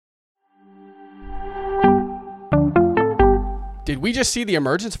Did we just see the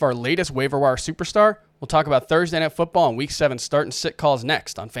emergence of our latest waiver wire superstar? We'll talk about Thursday Night Football and Week 7 start and sit calls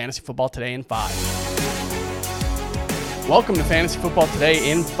next on Fantasy Football Today in 5. Welcome to Fantasy Football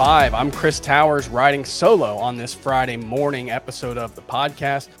Today in 5. I'm Chris Towers riding solo on this Friday morning episode of the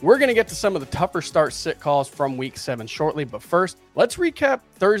podcast. We're going to get to some of the tougher start-sit calls from Week 7 shortly, but first, let's recap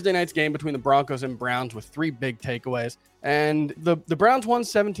Thursday night's game between the Broncos and Browns with 3 big takeaways. And the Browns won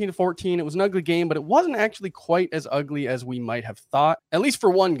 17-14. It was an ugly game, but it wasn't actually quite as ugly as we might have thought, at least for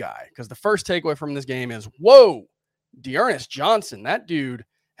one guy, because the first takeaway from this game is, whoa, D'Ernest Johnson. That dude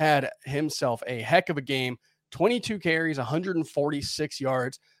had himself a heck of a game. 22 carries, 146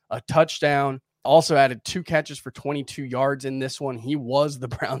 yards, a touchdown. Also added 2 catches for 22 yards in this one. He was the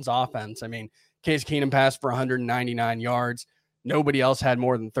Browns offense. I mean, Case Keenum passed for 199 yards. Nobody else had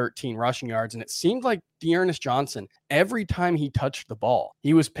more than 13 rushing yards. And it seemed like D'Ernest Johnson, every time he touched the ball,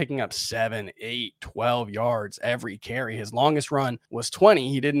 he was picking up 7, 8, 12 yards every carry. His longest run was 20.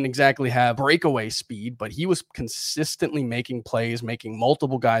 He didn't exactly have breakaway speed, but he was consistently making plays, making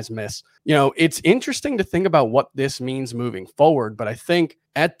multiple guys miss. You know, it's interesting to think about what this means moving forward, but I think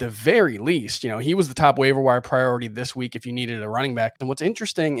at the very least, you know, he was the top waiver wire priority this week if you needed a running back. And what's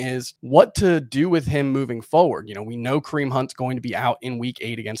interesting is what to do with him moving forward. You know, we know Kareem Hunt's going to be out in week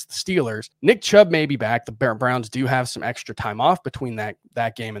 8 against the Steelers. Nick Chubb may be back. The Browns do have some extra time off between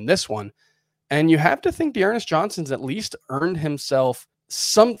that game and this one. And you have to think D'Ernest Johnson's at least earned himself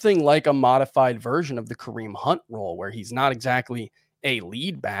something like a modified version of the Kareem Hunt role, where he's not exactly a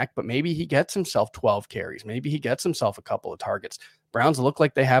lead back, but maybe he gets himself 12 carries. Maybe he gets himself a couple of targets. Browns look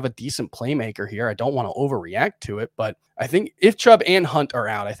like they have a decent playmaker here. I don't want to overreact to it, but I think if Chubb and Hunt are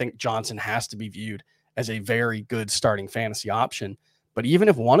out, I think Johnson has to be viewed as a very good starting fantasy option. But even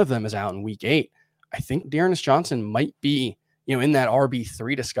if one of them is out in week 8, I think D'Ernest Johnson might be, you know, in that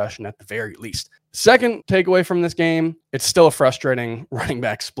RB3 discussion at the very least. Second takeaway from this game, it's still a frustrating running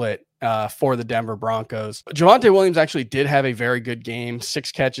back split for the Denver Broncos. Javonte Williams actually did have a very good game,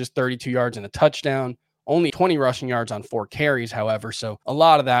 6 catches, 32 yards, and a touchdown. Only 20 rushing yards on 4 carries, however, so a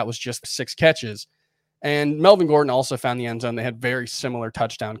lot of that was just 6 catches. And Melvin Gordon also found the end zone. They had very similar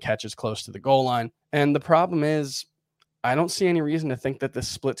touchdown catches close to the goal line. And the problem is, I don't see any reason to think that this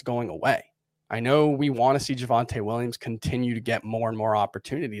split's going away. I know we want to see Javonte Williams continue to get more and more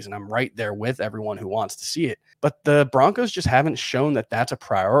opportunities, and I'm right there with everyone who wants to see it. But the Broncos just haven't shown that that's a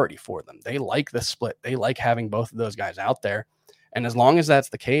priority for them. They like the split. They like having both of those guys out there. And as long as that's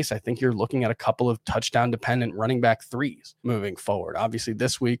the case, I think you're looking at a couple of touchdown-dependent running back threes moving forward. Obviously,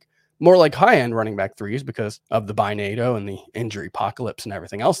 this week, more like high-end running back threes because of the Binado and the injury apocalypse and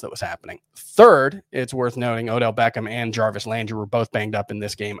everything else that was happening. Third, it's worth noting Odell Beckham and Jarvis Landry were both banged up in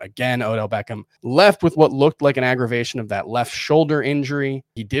this game. Again, Odell Beckham left with what looked like an aggravation of that left shoulder injury.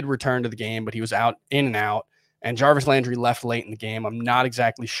 He did return to the game, but he was out in and out. And Jarvis Landry left late in the game. I'm not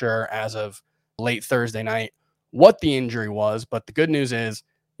exactly sure as of late Thursday night what the injury was, but the good news is,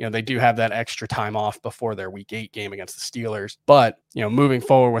 you know, they do have that extra time off before their week 8 game against the Steelers. But, you know, moving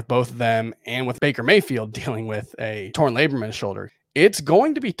forward with both of them and with Baker Mayfield dealing with a torn labrum in his shoulder, it's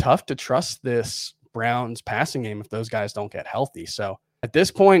going to be tough to trust this Browns passing game if those guys don't get healthy. So at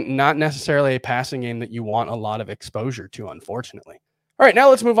this point, not necessarily a passing game that you want a lot of exposure to, unfortunately. All right, now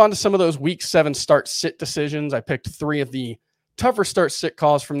let's move on to some of those week 7 start-sit decisions. I picked 3 of the tougher start-sit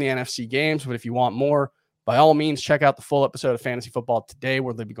calls from the NFC games, but if you want more, by all means, check out the full episode of Fantasy Football Today,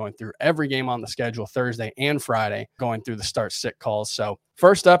 where they'll be going through every game on the schedule Thursday and Friday, going through the start-sit calls. So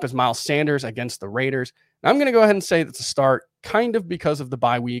first up is Miles Sanders against the Raiders. Now, I'm going to go ahead and say that's a start kind of because of the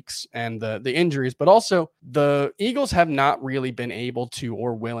bye weeks and the injuries, but also the Eagles have not really been able to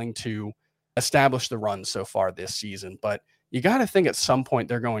or willing to establish the run so far this season. But you got to think at some point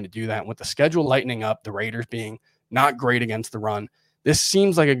they're going to do that. And with the schedule lightening up, the Raiders being not great against the run, this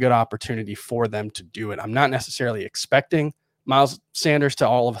seems like a good opportunity for them to do it. I'm not necessarily expecting Miles Sanders to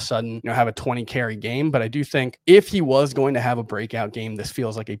all of a sudden, you know, have a 20 carry game, but I do think if he was going to have a breakout game, this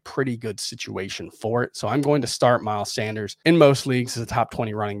feels like a pretty good situation for it. So I'm going to start Miles Sanders in most leagues as a top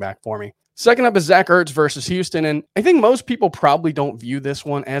 20 running back for me. Second up is Zach Ertz versus Houston. And I think most people probably don't view this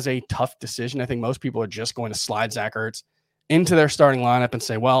one as a tough decision. I think most people are just going to slide Zach Ertz into their starting lineup and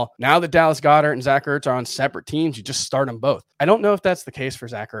say, well, now that Dallas Goedert and Zach Ertz are on separate teams, you just start them both. I don't know if that's the case for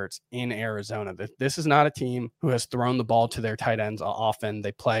Zach Ertz in Arizona. This is not a team who has thrown the ball to their tight ends often.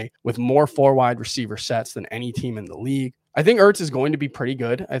 They play with more 4 wide receiver sets than any team in the league. I think Ertz is going to be pretty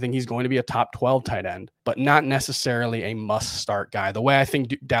good. I think he's going to be a top 12 tight end, but not necessarily a must-start guy, the way I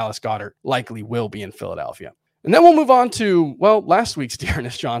think Dallas Goedert likely will be in Philadelphia. And then we'll move on to, well, last week's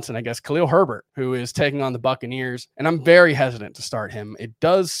D'Ernest Johnson, I guess, Khalil Herbert, who is taking on the Buccaneers. And I'm very hesitant to start him. It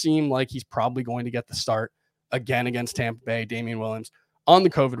does seem like he's probably going to get the start again against Tampa Bay. Damian Williams on the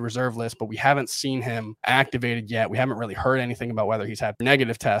COVID reserve list, but we haven't seen him activated yet. We haven't really heard anything about whether he's had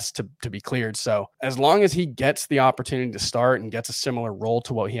negative tests to be cleared. So as long as he gets the opportunity to start and gets a similar role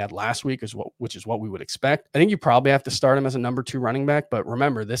to what he had last week, which is what we would expect, I think you probably have to start him as a number 2 running back. But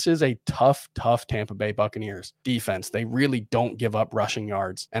remember, this is a tough Tampa Bay Buccaneers defense. They really don't give up rushing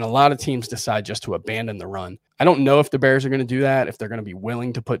yards, and a lot of teams decide just to abandon the run. I don't know if the Bears are going to do that, if they're going to be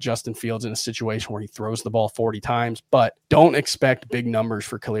willing to put Justin Fields in a situation where he throws the ball 40 times, but don't expect big numbers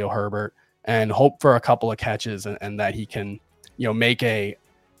for Khalil Herbert and hope for a couple of catches and that he can, make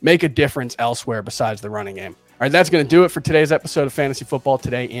a difference elsewhere besides the running game. All right, that's going to do it for today's episode of Fantasy Football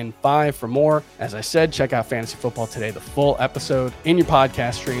Today in 5. For more, as I said, check out Fantasy Football Today, the full episode in your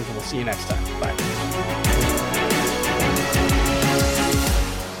podcast streams, and we'll see you next time. Bye.